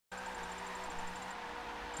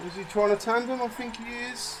Is he trying to tandem? I think he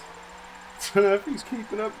is. I don't know if he's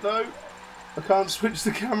keeping up though. I can't switch the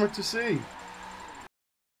camera to see.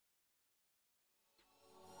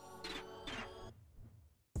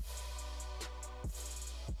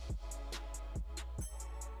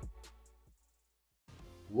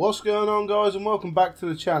 What's going on, guys, and welcome back to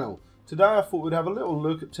the channel. Today I thought we'd have a little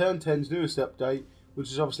look at Turn 10's newest update,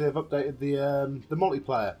 which is obviously they've updated the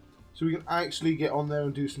multiplayer, so we can actually get on there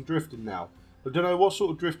and do some drifting now. I don't know what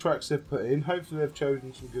sort of drift tracks they've put in. Hopefully they've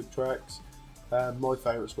chosen some good tracks. My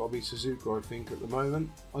favourite's got to be Suzuka, I think, at the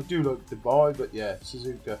moment. I do like Dubai, but yeah,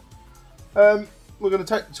 Suzuka. We're going to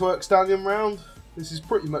take the Twerkstallion round. This is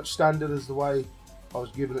pretty much standard as the way I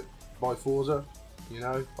was given it by Forza. You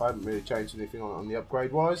know, I haven't really changed anything on the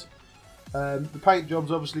upgrade wise. The paint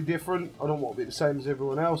job's obviously different. I don't want to be the same as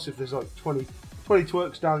everyone else. If there's like 20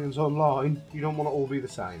 Twerkstallions online, you don't want to all be the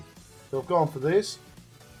same. So I've gone for this.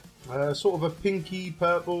 Sort of a pinky,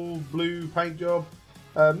 purple, blue paint job.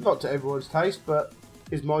 Not to everyone's taste, but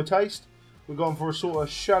is my taste. We've gone for a sort of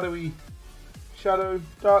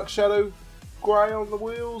dark shadow grey on the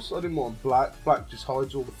wheels. I didn't want black. Black just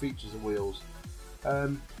hides all the features of wheels.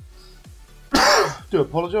 Do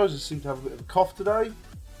apologise, I seem to have a bit of a cough today.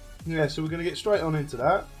 Yeah, so we're going to get straight on into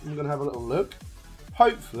that. We're going to have a little look.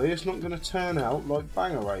 Hopefully it's not going to turn out like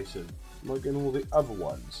banger racing, like in all the other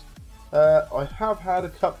ones. I have had a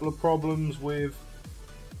couple of problems with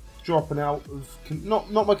dropping out of,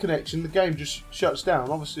 not my connection, the game just shuts down.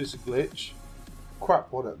 Obviously it's a glitch.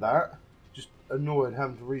 Crap one at that. Just annoying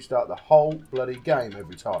having to restart the whole bloody game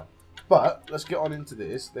every time. But let's get on into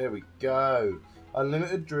this. There we go.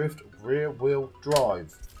 Unlimited drift, rear wheel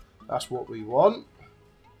drive. That's what we want.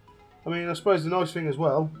 I mean, I suppose the nice thing as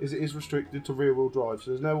well is it is restricted to rear wheel drive,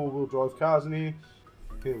 so there's no all wheel drive cars in here.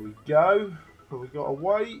 Here we go. And we got to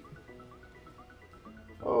wait.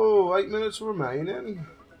 Oh, 8 minutes remaining.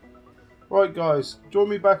 Right, guys, join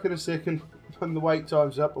me back in a second when the wait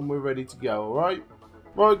time's up and we're ready to go. All right.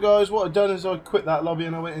 Right, guys. What I've done is I quit that lobby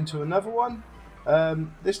and I went into another one.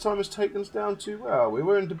 This time it's taken us down to, where are we?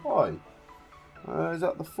 We're in Dubai. Is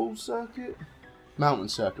that the full circuit? Mountain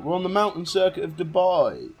circuit. We're on the mountain circuit of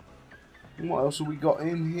Dubai. And what else have we got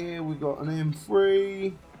in here? We've got an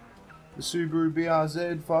M3, the Subaru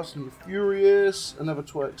BRZ, Fast and Furious, another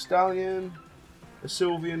Twerkstallion, a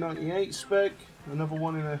Sylvia 98 spec, another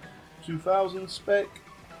one in a 2000 spec,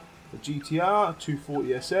 a GTR, a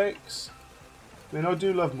 240SX. I mean, I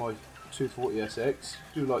do love my 240SX.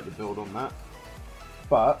 Do like the build on that.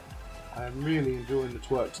 But I am really enjoying the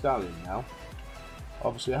Twerkstallion now.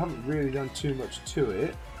 Obviously I haven't really done too much to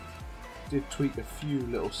it. Did tweak a few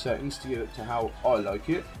little settings to get it to how I like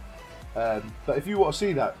it. But if you want to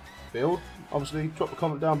see that build, obviously drop a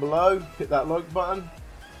comment down below, hit that like button,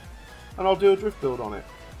 and I'll do a drift build on it.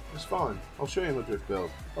 It's fine. I'll show you my drift build.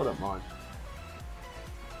 I don't mind.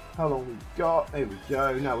 How long we got? There we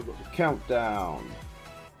go. Now we've got the countdown.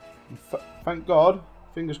 Thank God,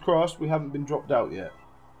 fingers crossed, we haven't been dropped out yet.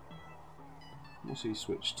 What's he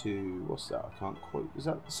switched to? What's that? I can't quite. Is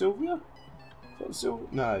that the Sylvia? Is that the Sylvia?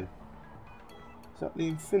 No. Is that the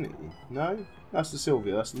Infinity? No? That's the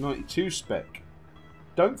Sylvia. That's the 92 spec.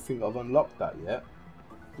 Don't think I've unlocked that yet.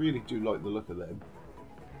 Really do like the look of them.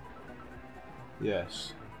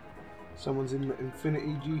 Yes. Someone's in the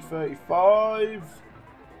Infinity G35.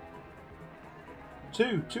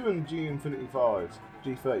 Two in the G Infinity 5.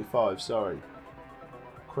 G35, sorry.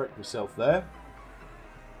 Correct myself there.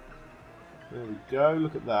 There we go,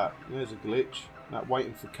 look at that. There's a glitch. That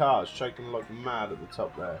waiting for cars, shaking like mad at the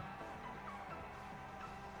top there.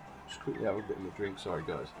 Just quickly have a bit of a drink, sorry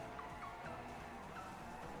guys.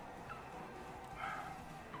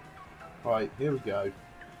 Right, here we go.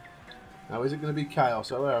 Now is it going to be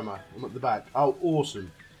chaos? Oh, where am I? I'm at the back. Oh,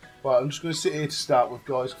 awesome. Right, I'm just going to sit here to start with,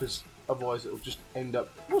 guys, because otherwise it'll just end up...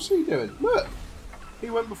 What's he doing? Look! He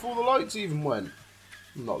went before the lights even went.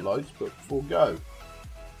 Not lights, but before go.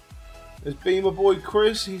 There's Beamer boy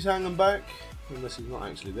Chris, he's hanging back, unless he's not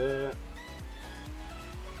actually there.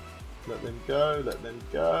 Let them go, let them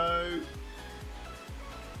go.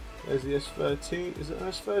 There's the S13, is it an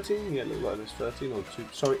S13? Yeah, it looks like an S13, or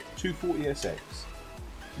 240SX.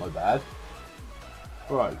 My bad.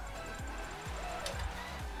 Right.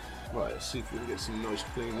 Right, let's see if we can get some nice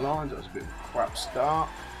clean lines. That was a bit of a crap start.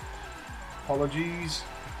 Apologies.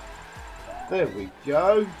 There we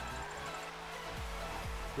go.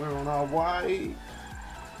 We're on our way.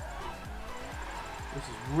 This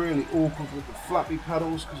is really awkward with the flappy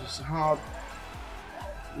pedals because it's hard.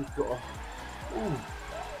 We've got a... Ooh,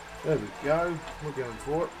 there we go. We're going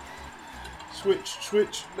for it. Switch,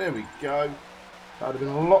 switch. There we go. That would have been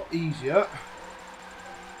a lot easier.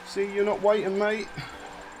 See, you're not waiting, mate.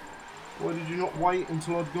 Why did you not wait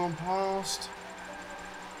until I'd gone past?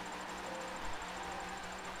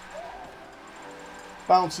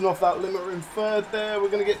 Bouncing off that limiter in third there. We're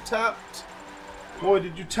going to get tapped. Why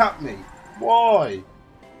did you tap me? Why?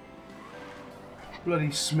 Bloody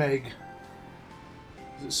Smeg.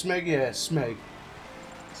 Is it Smeg? Yeah, Smeg.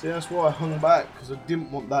 See, that's why I hung back, because I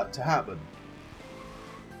didn't want that to happen.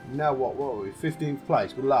 Now what are we? 15th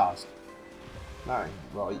place. We're last. That ain't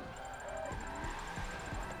right.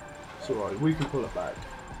 It's alright. We can pull it back.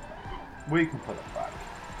 We can pull it back.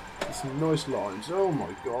 There's some nice lines. Oh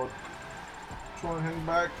my god. Try and hang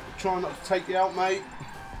back. Try not to take you out, mate.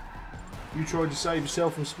 You tried to save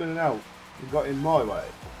yourself from spinning out. You got in my way.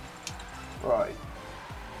 Right.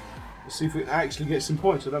 Let's see if we can actually get some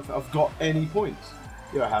points. I don't think I've got any points.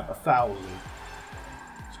 Yeah, I have 1,000.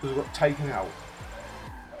 It's because I got taken out.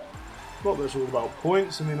 Not that it's all about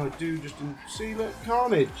points. I mean, I do just see, look,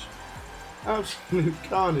 carnage. Absolute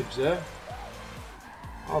carnage there.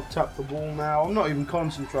 I've tapped the wall now. I'm not even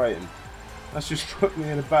concentrating. That's just put me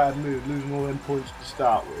in a bad mood, losing all them points to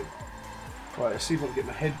start with. Right, let's see if I can get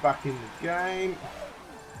my head back in the game.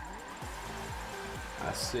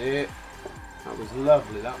 That's it. That was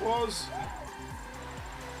lovely, that was.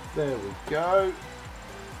 There we go.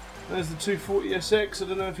 There's the 240SX. I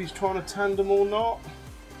don't know if he's trying to tandem or not.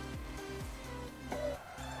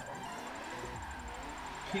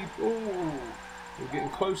 Oh, we're getting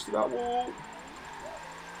close to that wall.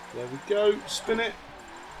 There we go. Spin it.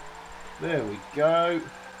 There we go.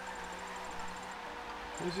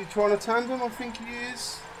 Is he trying to tandem? I think he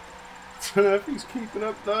is. I don't know if he's keeping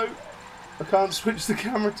up though. I can't switch the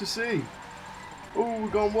camera to see. Oh, we're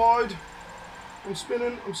gone wide. I'm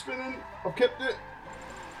spinning. I've kept it.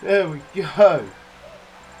 There we go.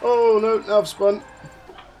 Oh no, now I've spun.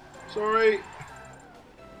 Sorry.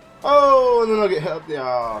 Oh, and then I get hit up the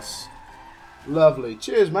arse. Lovely.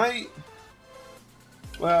 Cheers, mate.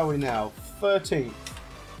 Where are we now? 13th.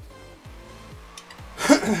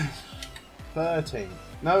 13th.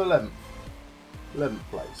 No, 11th. 11th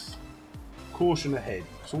place. Caution ahead.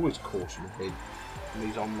 It's always caution ahead in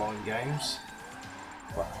these online games.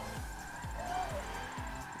 Wow.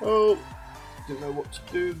 Oh, didn't know what to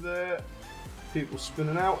do there. People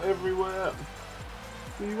spinning out everywhere.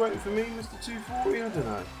 Are you waiting for me, Mr. 240? I don't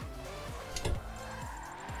know.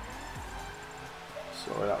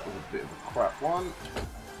 Sorry, that was a bit of a crap one.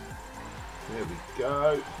 There we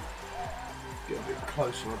go. Get a bit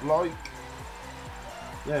closer, I'd like.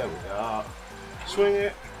 There we are. Swing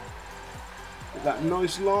it. Get that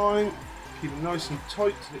nice line. Keep it nice and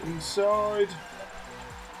tight to the inside.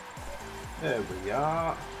 There we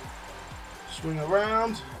are. Swing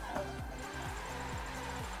around.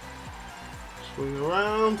 Swing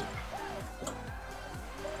around.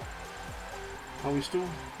 Are we still?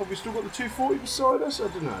 Have we still got the 240 beside us? I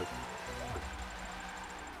don't know.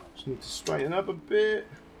 Just need to straighten up a bit.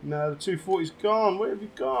 No, the 240's gone. Where have you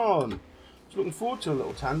gone? I was looking forward to a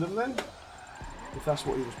little tandem then. If that's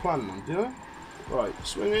what he was planning on doing. Right,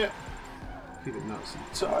 swing it. Keep it nice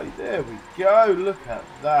and tight. There we go. Look at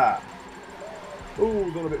that. Oh,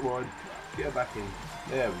 got a bit wide. Get her back in.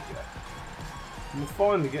 There we go. And we're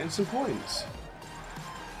finally getting some points.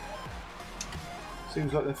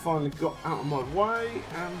 Seems like they've finally got out of my way,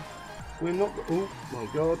 and we're not. Oh my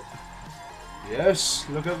god! Yes,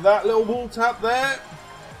 look at that little wall tap there.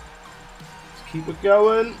 Let's keep it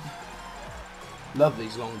going. Love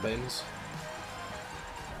these long bends.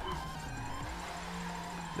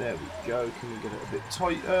 There we go. Can we get it a bit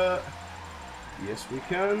tighter? Yes, we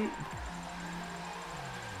can.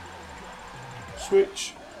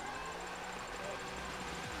 Switch.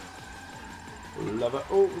 Love it.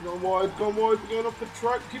 Oh, we're going wide, we're going off the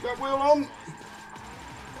track. Keep that wheel on.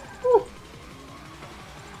 Ooh.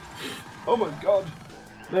 Oh my god.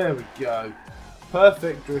 There we go.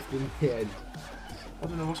 Perfect drift in the end. I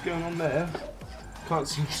don't know what's going on there. Can't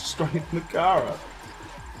seem to straighten the car up.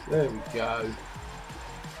 There we go.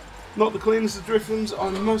 Not the cleanest of driftings, I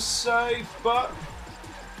must say, but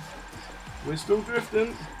we're still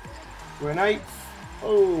drifting. We're in 8th.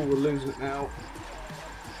 Oh, we're losing it now.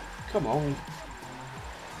 Come on.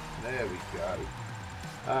 There we go.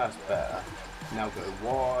 That's better. Now go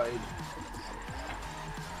wide.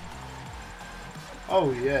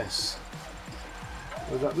 Oh yes.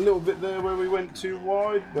 There's that little bit there where we went too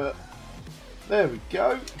wide, but there we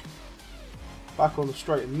go. Back on the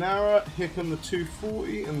straight and narrow. Here come the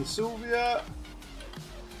 240 and the Sylvia.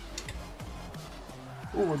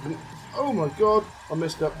 Oh, I didn't. Oh my god. I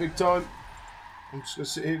messed up big time. I'm just going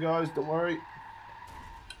to sit here, guys. Don't worry.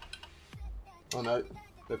 Oh no.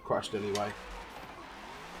 They've crashed anyway.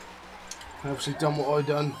 I obviously done what I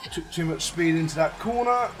done. Took too much speed into that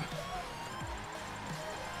corner.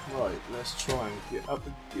 Right, let's try and get up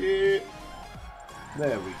a gear.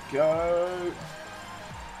 There we go.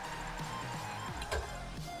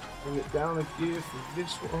 Bring it down a gear for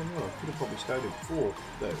this one. Oh no, I could have probably stayed in 4.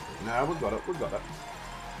 There we go. Now we got it, we got it.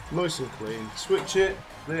 Nice and clean. Switch it.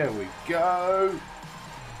 There we go.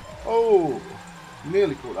 Oh,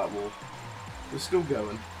 nearly caught that wall. We're still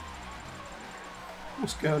going.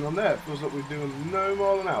 What's going on there? It feels like we're doing no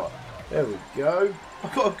more than an hour. There we go.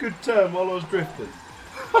 I got a good turn while I was drifting.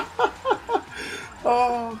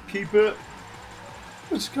 Oh, keep it.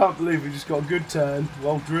 I just can't believe we just got a good turn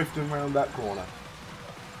while drifting around that corner.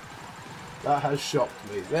 That has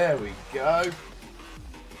shocked me. There we go.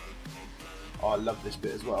 Oh, I love this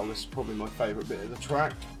bit as well. This is probably my favourite bit of the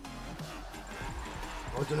track.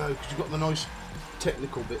 I don't know, because you've got the nice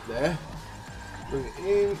technical bit there. Bring it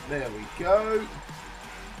in. There we go.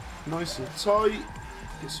 Nice and tight.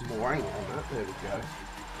 Get some more angle on that. There we go.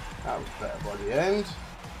 That was better by the end.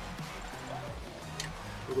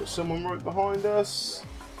 We've got someone right behind us.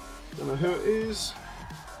 Don't know who it is.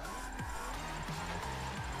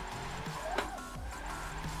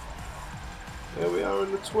 There we are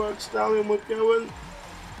in the Twerkstallion, we're going.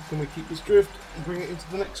 Can we keep this drift and bring it into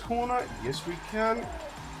the next corner? Yes, we can.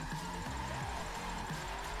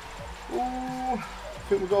 Ooh, I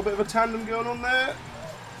think we've got a bit of a tandem going on there.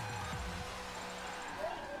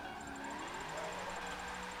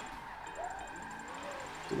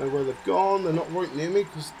 Don't know where they've gone. They're not right near me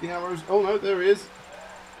because the arrows. Oh no, there he is.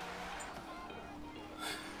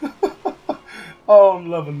 Oh, I'm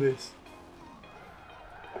loving this.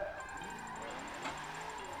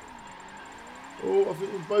 Oh, I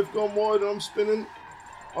think we've both gone wide and I'm spinning.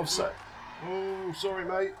 I've set. Oh, sorry,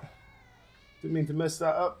 mate. Didn't mean to mess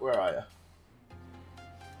that up. Where are you?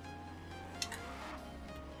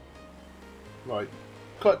 Right.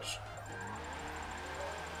 Clutch.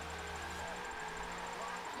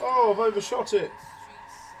 Oh, I've overshot it.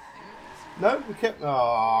 No, we kept.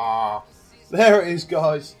 Ah, there it is,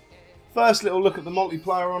 guys. First little look at the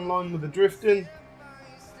multiplayer online with the drifting.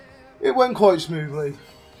 It went quite smoothly.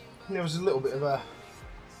 There was a little bit of a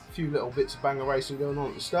few little bits of banger racing going on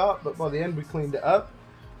at the start, but by the end we cleaned it up.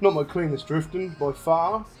 Not my cleanest drifting by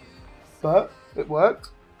far, but it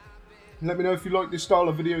worked. Let me know if you like this style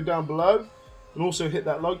of video down below, and also hit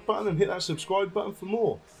that like button and hit that subscribe button for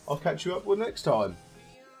more. I'll catch you up with next time.